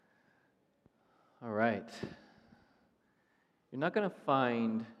All right. You're not going to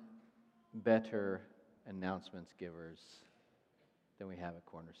find better announcements givers than we have at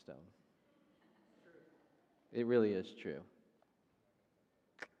Cornerstone. It really is true.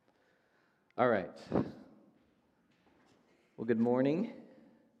 All right. Well, good morning.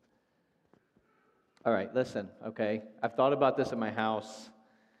 All right, listen, okay? I've thought about this at my house,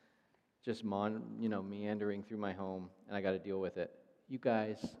 just meandering through my home, and I got to deal with it. You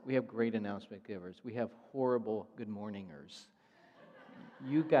guys, we have great announcement givers. We have horrible good morningers.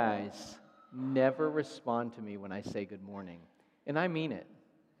 You guys never respond to me when I say good morning. And I mean it.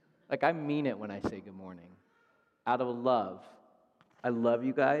 Like, I mean it when I say good morning. Out of love. I love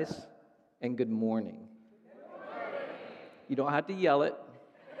you guys, and good morning. You don't have to yell it.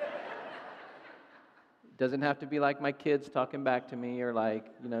 It doesn't have to be like my kids talking back to me or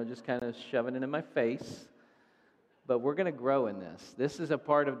just kind of shoving it in my face. But we're going to grow in this. This is a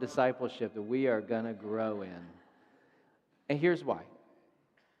part of discipleship that we are going to grow in. And here's why.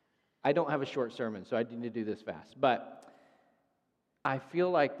 I don't have a short sermon, so I need to do this fast. But I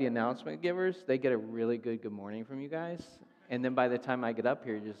feel like the announcement givers, they get a really good morning from you guys. And then by the time I get up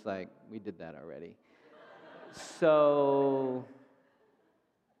here, you're just like, we did that already. So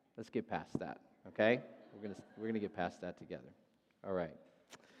let's get past that, okay? We're gonna get past that together. All right.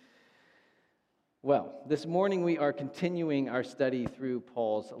 Well, this morning we are continuing our study through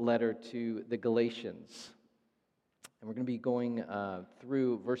Paul's letter to the Galatians. And we're going to be going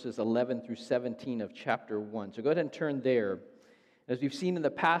through verses 11 through 17 of chapter 1. So go ahead and turn there. As we've seen in the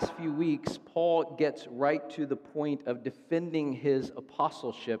past few weeks, Paul gets right to the point of defending his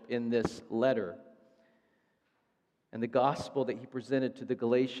apostleship in this letter and the gospel that he presented to the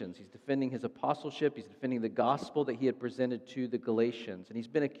Galatians. He's defending his apostleship. He's defending the gospel that he had presented to the Galatians. And he's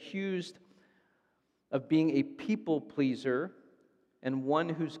been accused of being a people pleaser and one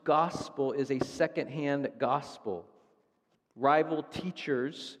whose gospel is a second-hand gospel. Rival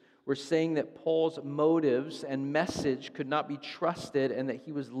teachers were saying that Paul's motives and message could not be trusted and that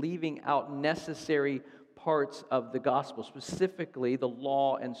he was leaving out necessary parts of the gospel, specifically the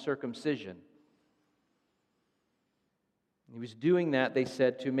law and circumcision. He was doing that, they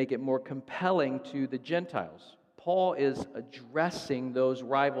said, to make it more compelling to the Gentiles. Paul is addressing those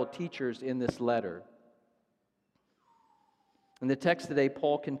rival teachers in this letter. In the text today,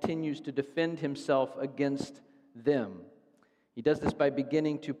 Paul continues to defend himself against them. He does this by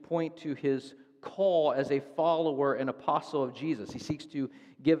beginning to point to his call as a follower and apostle of Jesus. He seeks to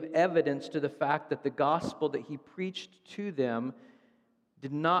give evidence to the fact that the gospel that he preached to them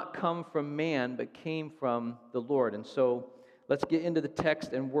did not come from man, but came from the Lord. And so let's get into the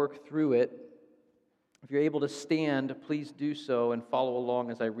text and work through it. If you're able to stand, please do so and follow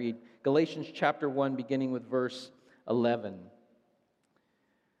along as I read. Galatians chapter 1, beginning with verse 11.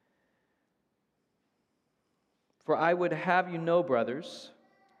 For I would have you know, brothers,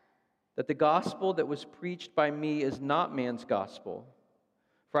 that the gospel that was preached by me is not man's gospel.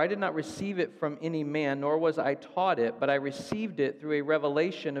 For I did not receive it from any man, nor was I taught it, but I received it through a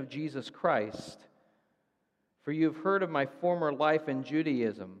revelation of Jesus Christ. For you have heard of my former life in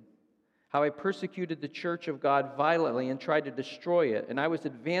Judaism, how I persecuted the church of God violently and tried to destroy it. And I was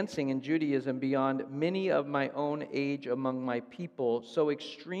advancing in Judaism beyond many of my own age among my people. So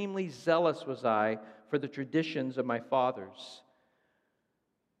extremely zealous was I for the traditions of my fathers.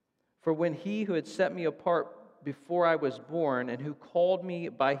 For when he who had set me apart before I was born and who called me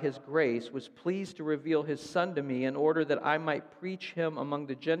by his grace was pleased to reveal his Son to me in order that I might preach him among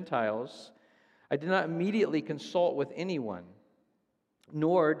the Gentiles, I did not immediately consult with anyone,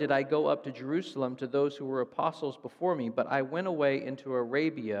 nor did I go up to Jerusalem to those who were apostles before me, but I went away into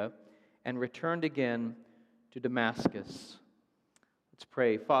Arabia and returned again to Damascus. Let's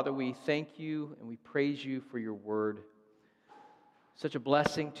pray. Father, we thank you and we praise you for your word. Such a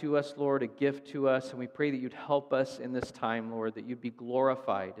blessing to us, Lord, a gift to us, and we pray that you'd help us in this time, Lord, that you'd be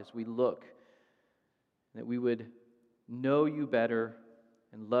glorified as we look, that we would know you better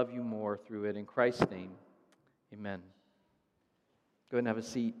and love you more through it. In Christ's name, amen. Go ahead and have a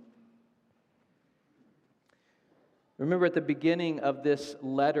seat. Remember at the beginning of this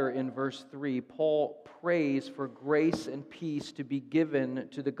letter in verse 3, Paul prays for grace and peace to be given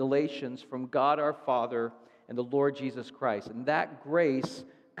to the Galatians from God our Father and the Lord Jesus Christ. And that grace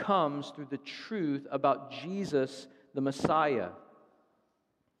comes through the truth about Jesus, the Messiah.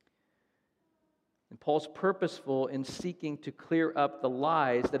 And Paul's purposeful in seeking to clear up the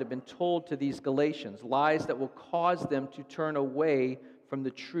lies that have been told to these Galatians, lies that will cause them to turn away from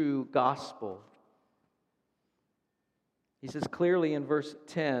the true gospel. He says clearly in verse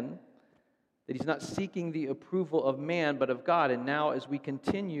 10 that he's not seeking the approval of man, but of God. And now, as we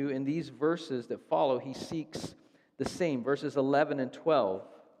continue in these verses that follow, he seeks the same. Verses 11 and 12.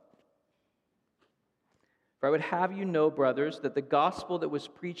 For I would have you know, brothers, that the gospel that was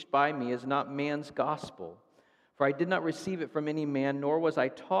preached by me is not man's gospel. For I did not receive it from any man, nor was I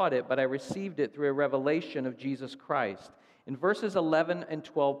taught it, but I received it through a revelation of Jesus Christ. In verses 11 and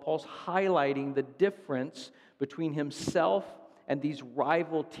 12, Paul's highlighting the difference between himself and these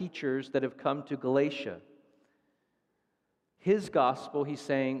rival teachers that have come to Galatia. His gospel, he's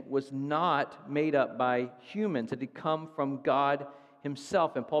saying, was not made up by humans. It had come from God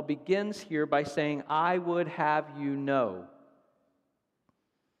himself. And Paul begins here by saying, I would have you know.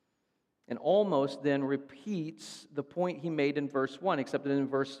 And almost then repeats the point he made in verse 1, except that in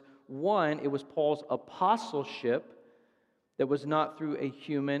verse 1, it was Paul's apostleship that was not through a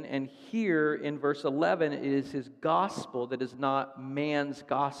human. And here in verse 11, it is his gospel that is not man's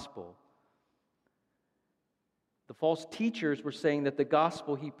gospel. The false teachers were saying that the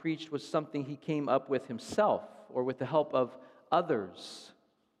gospel he preached was something he came up with himself or with the help of others.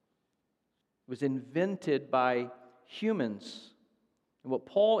 It was invented by humans. And what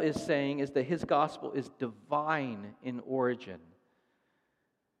Paul is saying is that his gospel is divine in origin.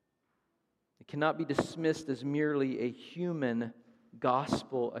 It cannot be dismissed as merely a human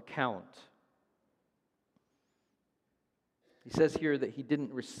gospel account. He says here that he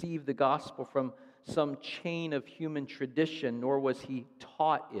didn't receive the gospel from some chain of human tradition, nor was he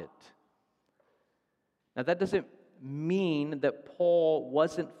taught it. Now, that doesn't mean that Paul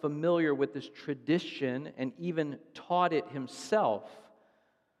wasn't familiar with this tradition and even taught it himself.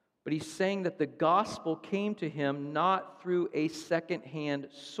 But he's saying that the gospel came to him not through a second-hand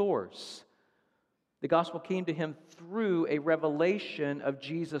source. The gospel came to him through a revelation of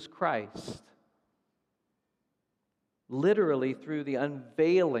Jesus Christ. Literally through the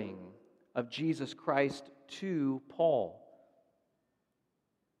unveiling of Jesus Christ to Paul.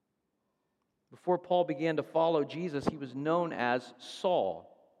 Before Paul began to follow Jesus, he was known as Saul.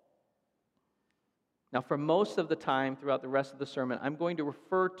 Now, for most of the time throughout the rest of the sermon, I'm going to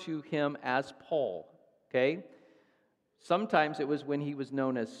refer to him as Paul, okay? Sometimes it was when he was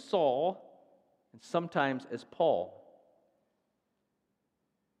known as Saul, and sometimes as Paul.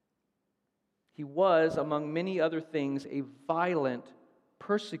 He was, among many other things, a violent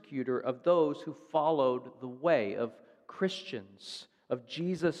persecutor of those who followed the way of Christians, of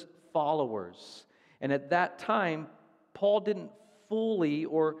Jesus' followers. And at that time, Paul didn't fully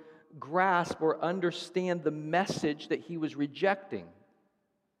or grasp or understand the message that he was rejecting,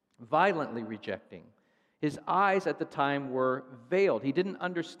 violently rejecting. His eyes at the time were veiled. He didn't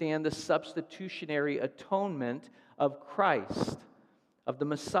understand the substitutionary atonement of Christ, of the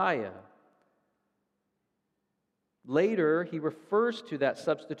Messiah. Later, he refers to that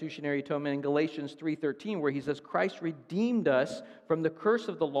substitutionary atonement in Galatians 3:13, where he says, Christ redeemed us from the curse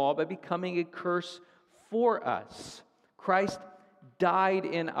of the law by becoming a curse for us. Christ died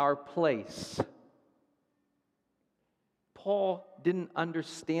in our place. Paul didn't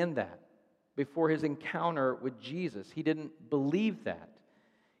understand that before his encounter with Jesus. He didn't believe that.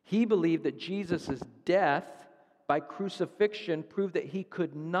 He believed that Jesus' death by crucifixion proved that he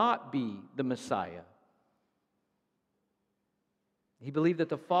could not be the Messiah. He believed that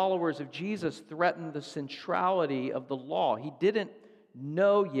the followers of Jesus threatened the centrality of the law. He didn't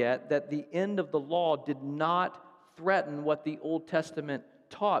know yet that the end of the law did not threaten what the Old Testament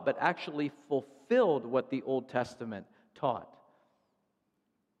taught, but actually fulfilled what the Old Testament taught.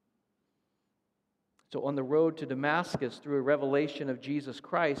 So on the road to Damascus, through a revelation of Jesus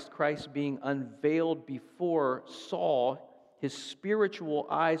Christ, Christ being unveiled before Saul, his spiritual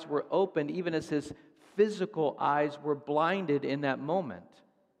eyes were opened even as his physical eyes were blinded in that moment.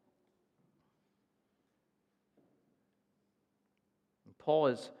 And Paul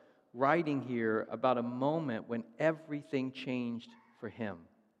is writing here about a moment when everything changed for him.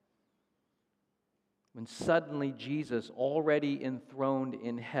 When suddenly Jesus, already enthroned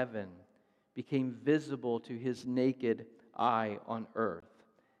in heaven, became visible to his naked eye on earth.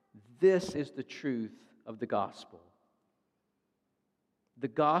 This is the truth of the gospel. The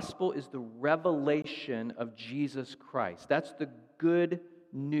gospel is the revelation of Jesus Christ. That's the good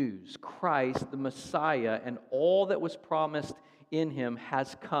news. Christ, the Messiah, and all that was promised in him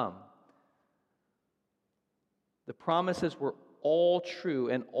has come. The promises were all true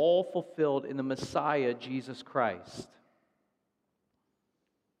and all fulfilled in the Messiah, Jesus Christ.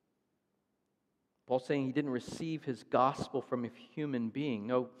 Paul's saying he didn't receive his gospel from a human being.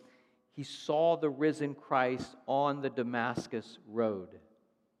 No, he saw the risen Christ on the Damascus road.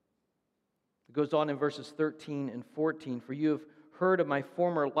 It goes on in verses 13 and 14, for you have heard of my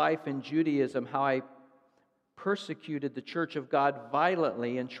former life in Judaism, how I persecuted the church of God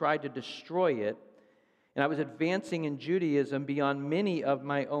violently and tried to destroy it. And I was advancing in Judaism beyond many of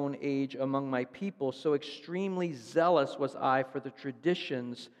my own age among my people, so extremely zealous was I for the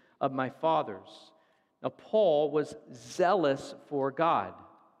traditions of my fathers. Now, Paul was zealous for God.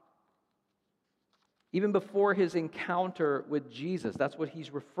 Even before his encounter with Jesus, that's what he's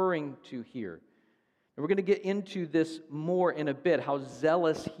referring to here. And we're going to get into this more in a bit, how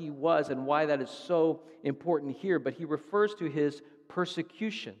zealous he was and why that is so important here. But he refers to his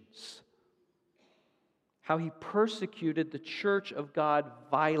persecutions, how he persecuted the church of God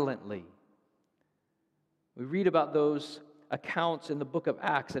violently. We read about those accounts in the book of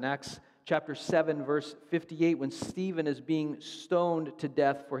Acts, in Acts chapter 7, verse 58, when Stephen is being stoned to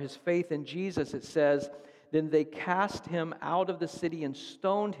death for his faith in Jesus. It says, "Then they cast him out of the city and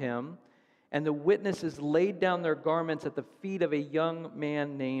stoned him, and the witnesses laid down their garments at the feet of a young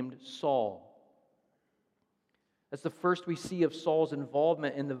man named Saul." That's the first we see of Saul's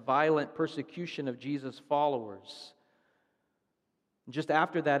involvement in the violent persecution of Jesus' followers. And just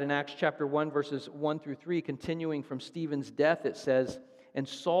after that, in Acts chapter 1, verses 1 through 3, continuing from Stephen's death, it says, "And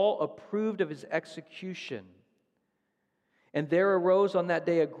Saul approved of his execution. And there arose on that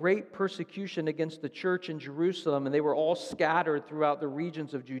day a great persecution against the church in Jerusalem, and they were all scattered throughout the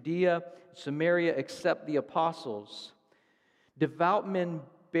regions of Judea, Samaria, except the apostles. Devout men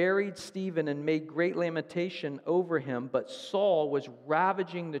buried Stephen and made great lamentation over him, but Saul was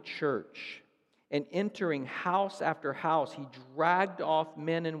ravaging the church, and entering house after house, he dragged off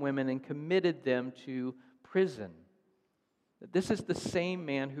men and women and committed them to prison." This is the same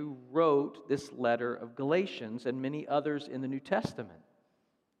man who wrote this letter of Galatians and many others in the New Testament.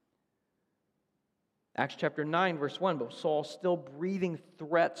 Acts chapter 9, verse 1, "But Saul, still breathing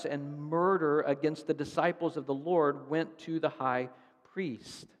threats and murder against the disciples of the Lord, went to the high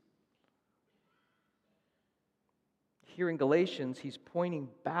priest." Here in Galatians, he's pointing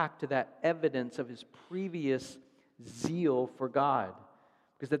back to that evidence of his previous zeal for God.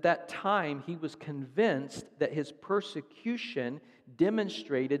 Because at that time, he was convinced that his persecution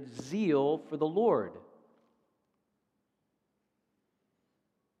demonstrated zeal for the Lord.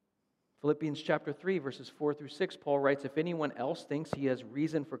 Philippians chapter 3, verses 4 through 6, Paul writes, "If anyone else thinks he has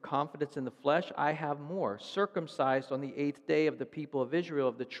reason for confidence in the flesh, I have more. Circumcised on the 8th day of the people of Israel,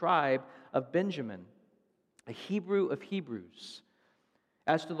 of the tribe of Benjamin, a Hebrew of Hebrews.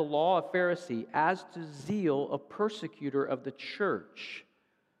 As to the law, a Pharisee. As to zeal, a persecutor of the church.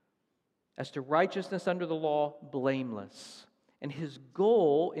 As to righteousness under the law, blameless." And his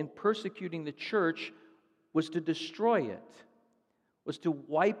goal in persecuting the church was to destroy it, was to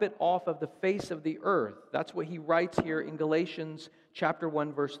wipe it off of the face of the earth. That's what he writes here in Galatians chapter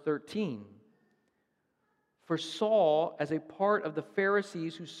 1, verse 13. For Saul, as a part of the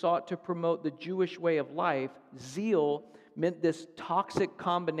Pharisees who sought to promote the Jewish way of life, zeal meant this toxic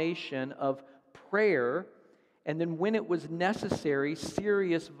combination of prayer and then, when it was necessary,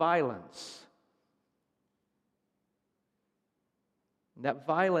 serious violence. And that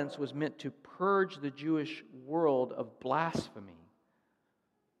violence was meant to purge the Jewish world of blasphemy,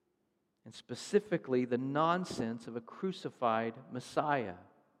 and specifically the nonsense of a crucified Messiah.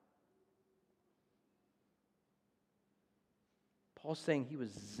 Paul's saying he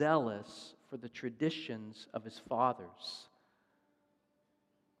was zealous for the traditions of his fathers.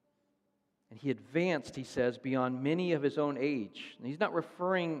 And he advanced, he says, beyond many of his own age. And he's not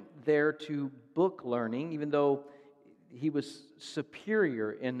referring there to book learning, even though he was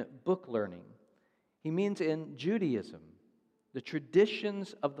superior in book learning. He means in Judaism, the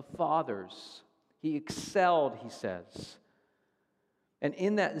traditions of the fathers. He excelled, he says. And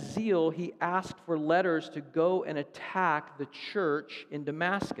in that zeal, he asked for letters to go and attack the church in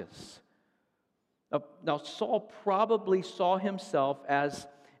Damascus. Now Saul probably saw himself as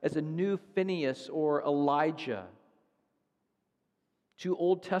a new Phineas or Elijah. Two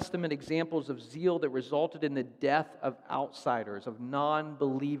Old Testament examples of zeal that resulted in the death of outsiders, of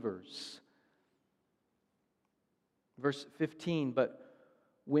non-believers. Verse 15, "But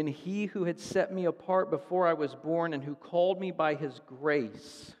when he who had set me apart before I was born and who called me by his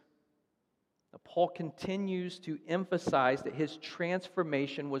grace," now Paul continues to emphasize that his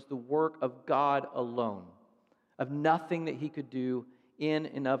transformation was the work of God alone, of nothing that he could do in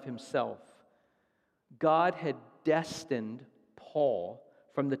and of himself. God had destined Paul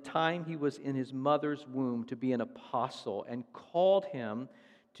from the time he was in his mother's womb to be an apostle and called him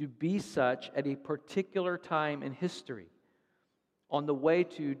to be such at a particular time in history on the way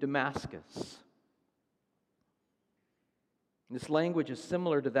to Damascus. This language is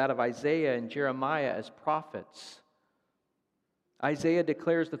similar to that of Isaiah and Jeremiah as prophets. Isaiah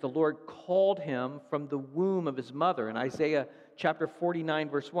declares that the Lord called him from the womb of his mother. In Isaiah chapter 49,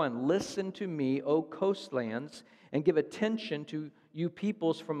 verse 1, "Listen to me, O coastlands, and give attention to you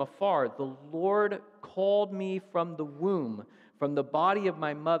peoples from afar. The Lord called me from the womb. From the body of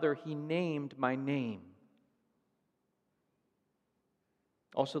my mother, he named my name."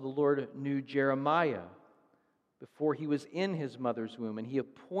 Also, the Lord knew Jeremiah before he was in his mother's womb, and he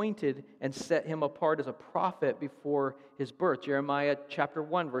appointed and set him apart as a prophet before his birth. Jeremiah chapter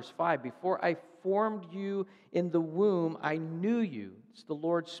 1, verse 5, "Before I formed you in the womb, I knew you." It's the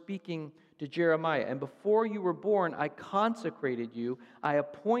Lord speaking to Jeremiah. "And before you were born, I consecrated you. I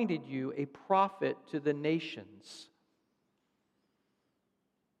appointed you a prophet to the nations."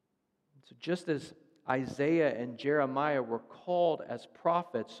 So just as Isaiah and Jeremiah were called as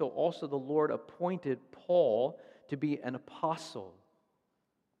prophets, so also the Lord appointed Paul to be an apostle.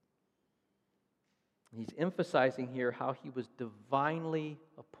 He's emphasizing here how he was divinely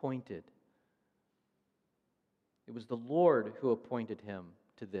appointed. It was the Lord who appointed him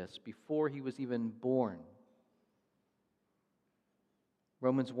to this before he was even born.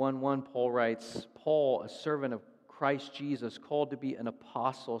 Romans 1:1, Paul writes, "Paul, a servant of Christ Jesus, called to be an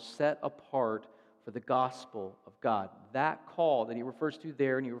apostle, set apart for the gospel of God." That call that he refers to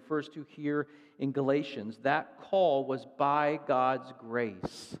there and he refers to here in Galatians, that call was by God's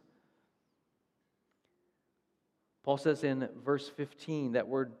grace. Paul says in verse 15, that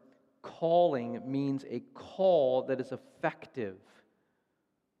word calling means a call that is effective,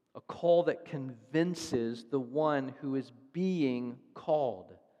 a call that convinces the one who is being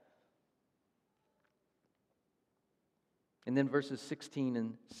called. And then verses 16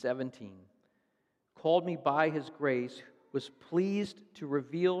 and 17. "Called me by his grace, was pleased to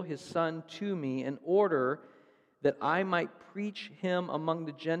reveal his Son to me in order that I might preach him among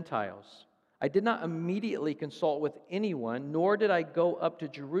the Gentiles. I did not immediately consult with anyone, nor did I go up to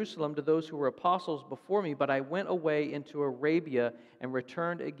Jerusalem to those who were apostles before me, but I went away into Arabia and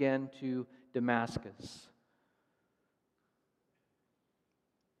returned again to Damascus."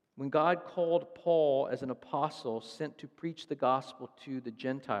 When God called Paul as an apostle sent to preach the gospel to the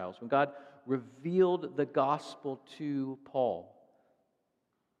Gentiles, when God revealed the gospel to Paul,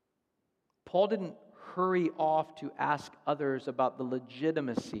 Paul didn't hurry off to ask others about the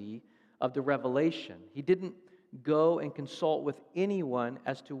legitimacy of the revelation. He didn't go and consult with anyone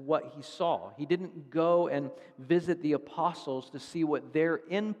as to what he saw. He didn't go and visit the apostles to see what their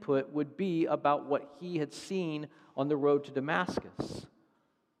input would be about what he had seen on the road to Damascus.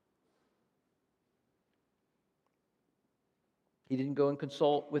 He didn't go and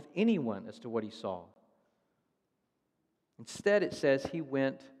consult with anyone as to what he saw. Instead, it says he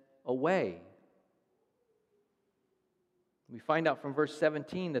went away. We find out from verse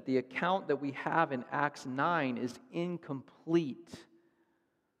 17 that the account that we have in Acts 9 is incomplete.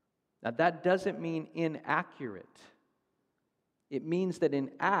 Now, that doesn't mean inaccurate. It means that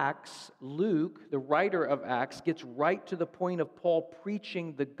in Acts, Luke, the writer of Acts, gets right to the point of Paul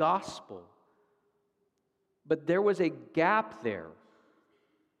preaching the gospel. But there was a gap there.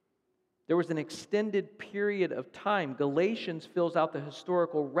 There was an extended period of time. Galatians fills out the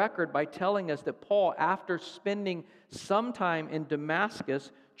historical record by telling us that Paul, after spending some time in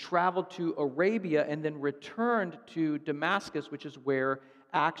Damascus, traveled to Arabia and then returned to Damascus, which is where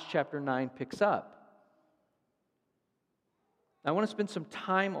Acts chapter 9 picks up. I want to spend some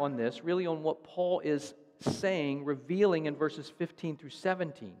time on this, really on what Paul is saying, revealing in verses 15 through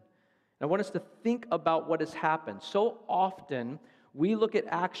 17. I want us to think about what has happened. So often, we look at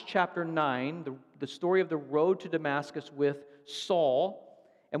Acts chapter 9, the story of the road to Damascus with Saul,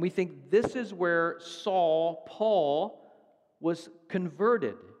 and we think this is where Paul, was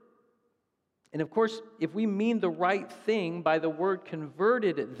converted. And of course, if we mean the right thing by the word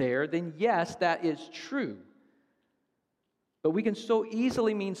converted there, then yes, that is true. But we can so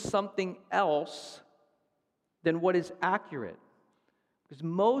easily mean something else than what is accurate. Because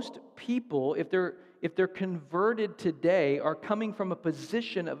most people, if they're converted today, are coming from a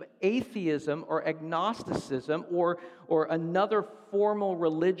position of atheism or agnosticism or another formal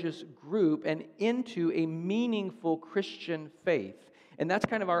religious group and into a meaningful Christian faith. And that's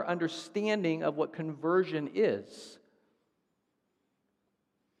kind of our understanding of what conversion is.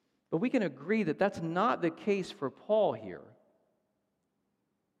 But we can agree that that's not the case for Paul here.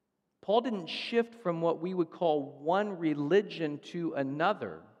 Paul didn't shift from what we would call one religion to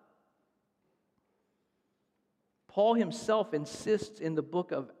another. Paul himself insists in the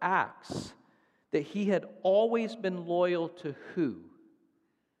book of Acts that he had always been loyal to who?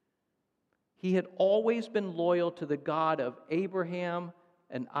 He had always been loyal to the God of Abraham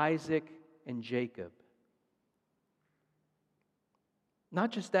and Isaac and Jacob.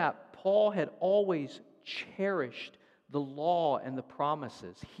 Not just that, Paul had always cherished the law and the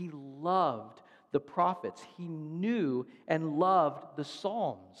promises. He loved the prophets. He knew and loved the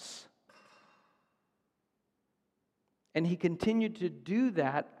Psalms. And he continued to do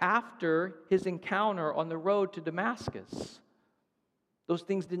that after his encounter on the road to Damascus. Those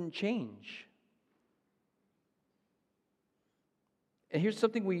things didn't change. And here's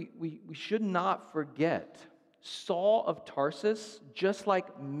something we should not forget. Saul of Tarsus, just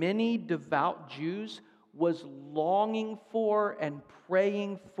like many devout Jews, was longing for and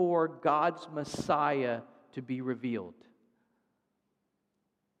praying for God's Messiah to be revealed.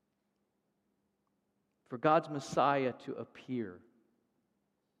 For God's Messiah to appear,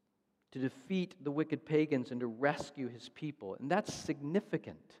 to defeat the wicked pagans and to rescue his people. And that's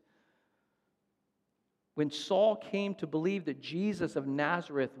significant. When Saul came to believe that Jesus of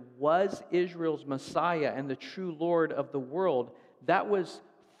Nazareth was Israel's Messiah and the true Lord of the world, that was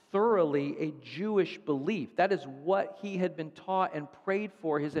thoroughly a Jewish belief. That is what he had been taught and prayed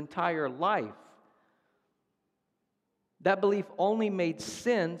for his entire life. That belief only made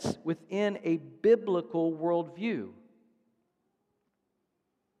sense within a biblical worldview.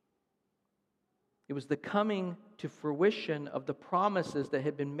 It was the coming to fruition of the promises that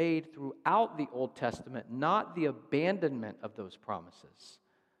had been made throughout the Old Testament, not the abandonment of those promises.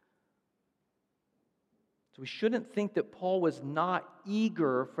 So we shouldn't think that Paul was not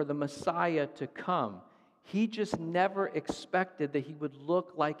eager for the Messiah to come. He just never expected that he would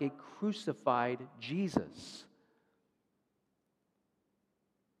look like a crucified Jesus.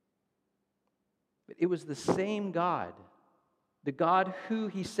 But it was the same God, the God who,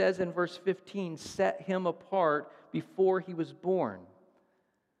 he says in verse 15, set him apart before he was born.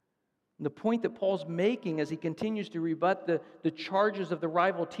 And the point that Paul's making as he continues to rebut the charges of the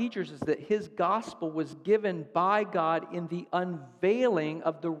rival teachers is that his gospel was given by God in the unveiling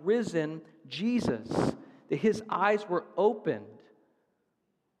of the risen Jesus, that his eyes were opened.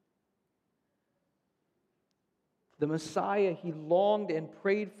 The Messiah he longed and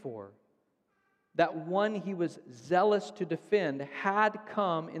prayed for, that one he was zealous to defend, had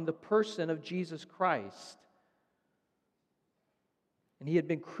come in the person of Jesus Christ. And he had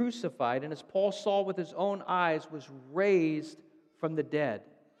been crucified, and as Paul saw with his own eyes, was raised from the dead.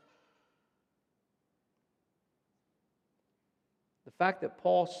 The fact that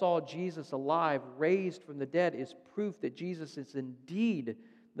Paul saw Jesus alive, raised from the dead, is proof that Jesus is indeed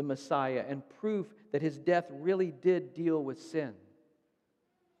the Messiah, and proof that his death really did deal with sin.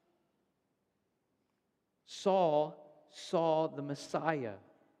 Saul saw the Messiah,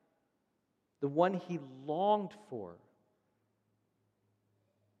 the one he longed for,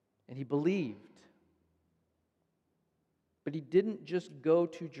 and he believed. But he didn't just go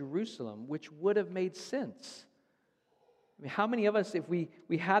to Jerusalem, which would have made sense. I mean, how many of us, if we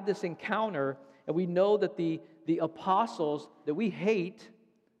had this encounter and we know that the apostles that we hate,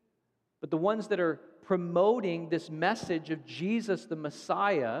 but the ones that are promoting this message of Jesus the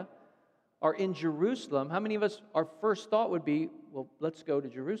Messiah are in Jerusalem, how many of us, our first thought would be, well, let's go to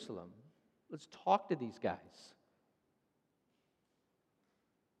Jerusalem. Let's talk to these guys.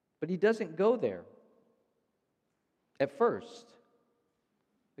 But he doesn't go there at first.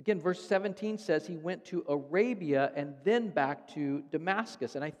 Again, verse 17 says he went to Arabia and then back to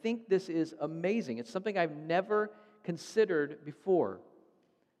Damascus. And I think this is amazing. It's something I've never considered before.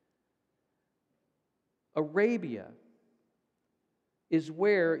 Arabia is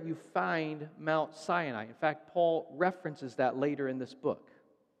where you find Mount Sinai. In fact, Paul references that later in this book,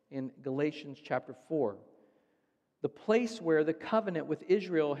 in Galatians chapter 4. The place where the covenant with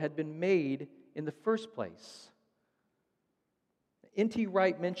Israel had been made in the first place. N.T.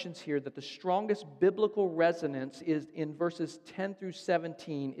 Wright mentions here that the strongest biblical resonance is in verses 10 through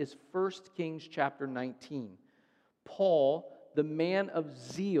 17 is 1 Kings chapter 19. Paul, the man of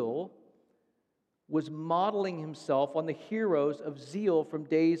zeal, was modeling himself on the heroes of zeal from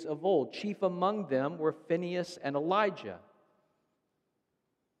days of old. Chief among them were Phinehas and Elijah.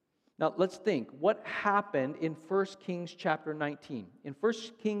 Now, let's think. What happened in 1 Kings chapter 19? In 1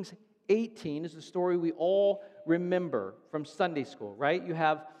 Kings 18 is the story we all remember from Sunday school, right? You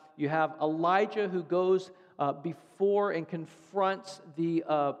have Elijah who goes before and confronts the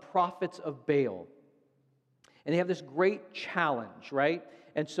prophets of Baal. And they have this great challenge, right?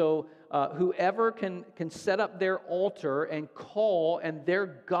 And so whoever can set up their altar and call, and their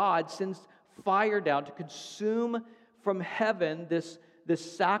God sends fire down to consume from heaven this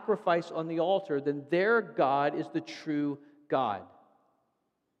sacrifice on the altar, then their God is the true God.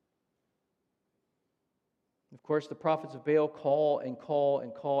 Of course, the prophets of Baal call and call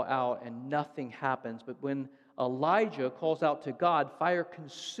and call out, and nothing happens. But when Elijah calls out to God, fire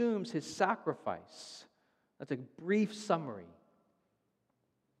consumes his sacrifice. That's a brief summary.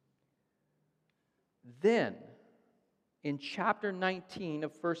 Then, in chapter 19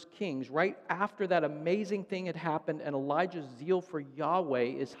 of 1 Kings, right after that amazing thing had happened and Elijah's zeal for Yahweh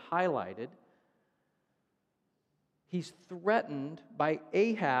is highlighted, he's threatened by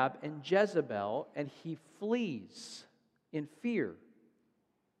Ahab and Jezebel, and he flees in fear.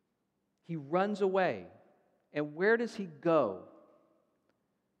 He runs away. And where does he go?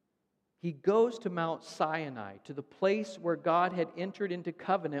 He goes to Mount Sinai, to the place where God had entered into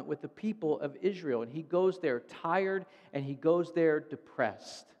covenant with the people of Israel. And he goes there tired, and he goes there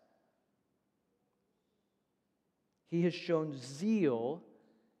depressed. He has shown zeal,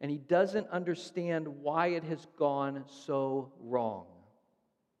 and he doesn't understand why it has gone so wrong.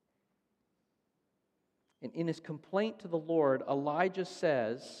 And in his complaint to the Lord, Elijah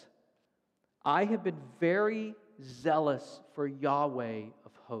says, I have been very zealous for Yahweh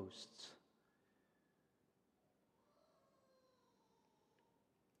of hosts.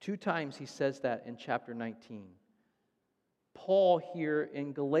 2 times he says that in chapter 19. Paul here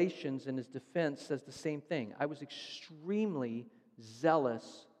in Galatians in his defense says the same thing. I was extremely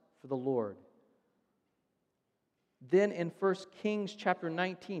zealous for the Lord. Then in 1 Kings chapter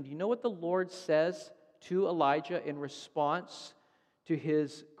 19, do you know what the Lord says to Elijah in response to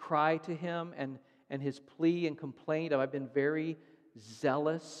his cry to him and his plea and complaint of, I've been very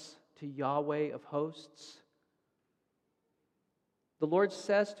zealous to Yahweh of hosts? The Lord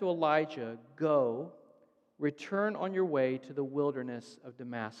says to Elijah, go, return on your way to the wilderness of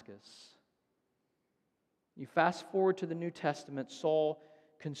Damascus. You fast forward to the New Testament, Saul,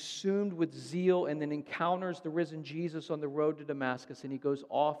 consumed with zeal, and then encounters the risen Jesus on the road to Damascus, and he goes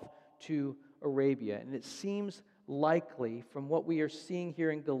off to Arabia. And it seems likely, from what we are seeing here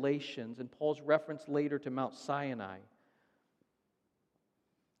in Galatians and Paul's reference later to Mount Sinai,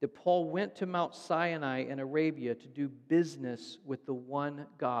 that Paul went to Mount Sinai in Arabia to do business with the one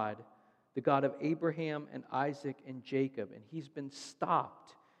God, the God of Abraham and Isaac and Jacob. And he's been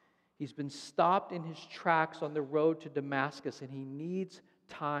stopped. He's been stopped in his tracks on the road to Damascus, and he needs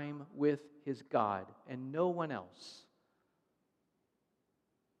time with his God and no one else.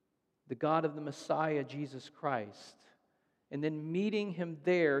 The God of the Messiah, Jesus Christ. And then meeting him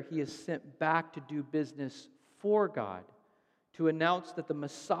there, he is sent back to do business for God, to announce that the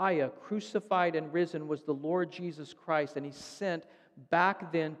Messiah, crucified and risen, was the Lord Jesus Christ, and he's sent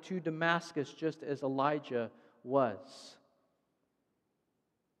back then to Damascus just as Elijah was.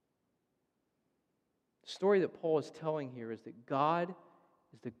 The story that Paul is telling here is that God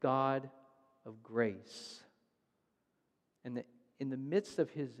is the God of grace. And that in the midst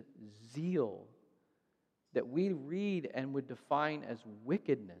of his zeal that we read and would define as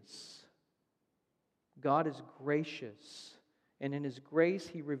wickedness, God is gracious. And in his grace,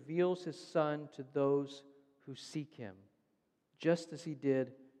 he reveals his Son to those who seek him, just as he did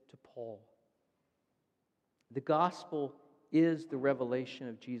to Paul. The gospel is the revelation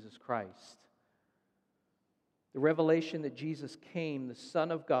of Jesus Christ. The revelation that Jesus came, the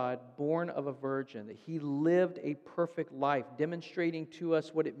Son of God, born of a virgin, that he lived a perfect life, demonstrating to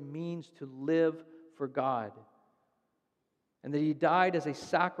us what it means to live for God. And that he died as a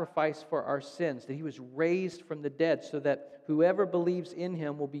sacrifice for our sins, that he was raised from the dead so that whoever believes in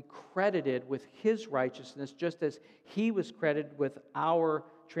him will be credited with his righteousness, just as he was credited with our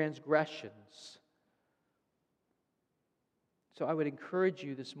transgressions. So I would encourage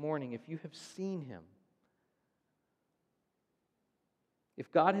you this morning, if you have seen him,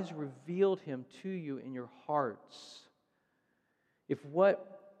 if God has revealed him to you in your hearts, if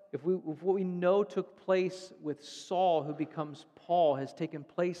what we know took place with Saul, who becomes Paul, has taken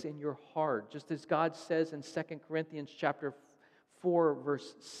place in your heart, just as God says in 2 Corinthians chapter 4,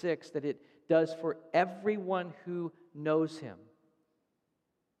 verse 6, that it does for everyone who knows him,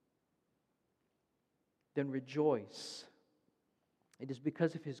 then rejoice. It is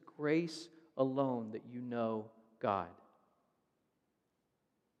because of his grace alone that you know God.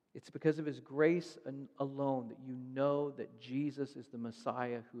 It's because of his grace alone that you know that Jesus is the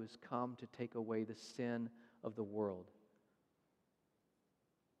Messiah who has come to take away the sin of the world.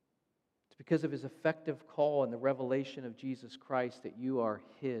 It's because of his effective call and the revelation of Jesus Christ that you are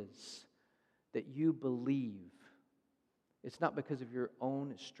his, that you believe. It's not because of your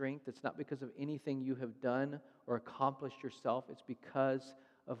own strength. It's not because of anything you have done or accomplished yourself. It's because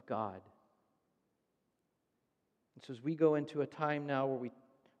of God. And so as we go into a time now where we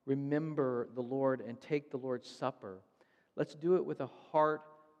remember the Lord and take the Lord's Supper, let's do it with a heart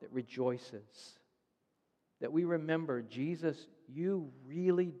that rejoices. That we remember, Jesus, you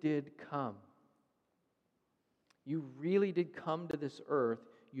really did come. You really did come to this earth.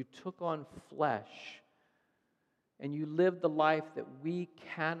 You took on flesh. And you lived the life that we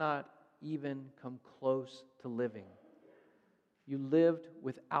cannot even come close to living. You lived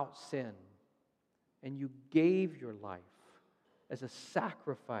without sin. And you gave your life as a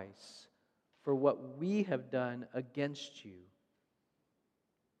sacrifice for what we have done against you.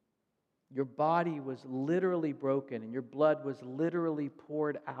 Your body was literally broken and your blood was literally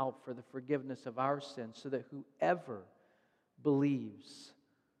poured out for the forgiveness of our sins, so that whoever believes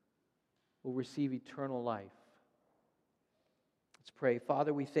will receive eternal life. Let's pray.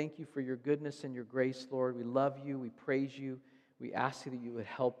 Father, we thank you for your goodness and your grace, Lord. We love you. We praise you. We ask you that you would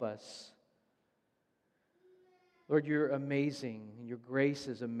help us. Lord, you're amazing, and your grace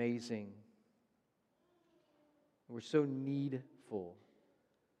is amazing. We're so needful.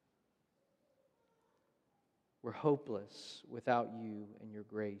 We're hopeless without you and your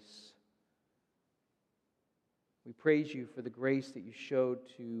grace. We praise you for the grace that you showed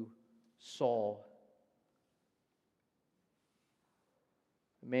to Saul,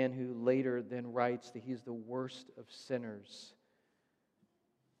 a man who later then writes that he is the worst of sinners,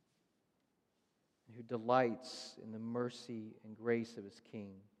 and who delights in the mercy and grace of his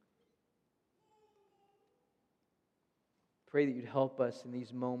King. Pray that you'd help us in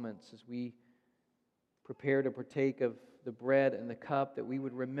these moments as we prepare to partake of the bread and the cup, that we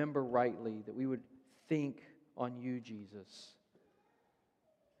would remember rightly, that we would think on you, Jesus,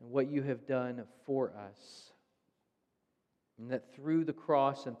 and what you have done for us. And that through the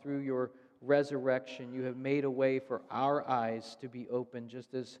cross and through your resurrection, you have made a way for our eyes to be opened,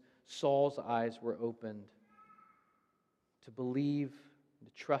 just as Saul's eyes were opened, to believe and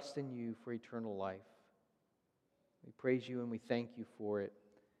to trust in you for eternal life. We praise you and we thank you for it.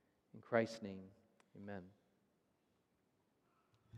 In Christ's name, amen.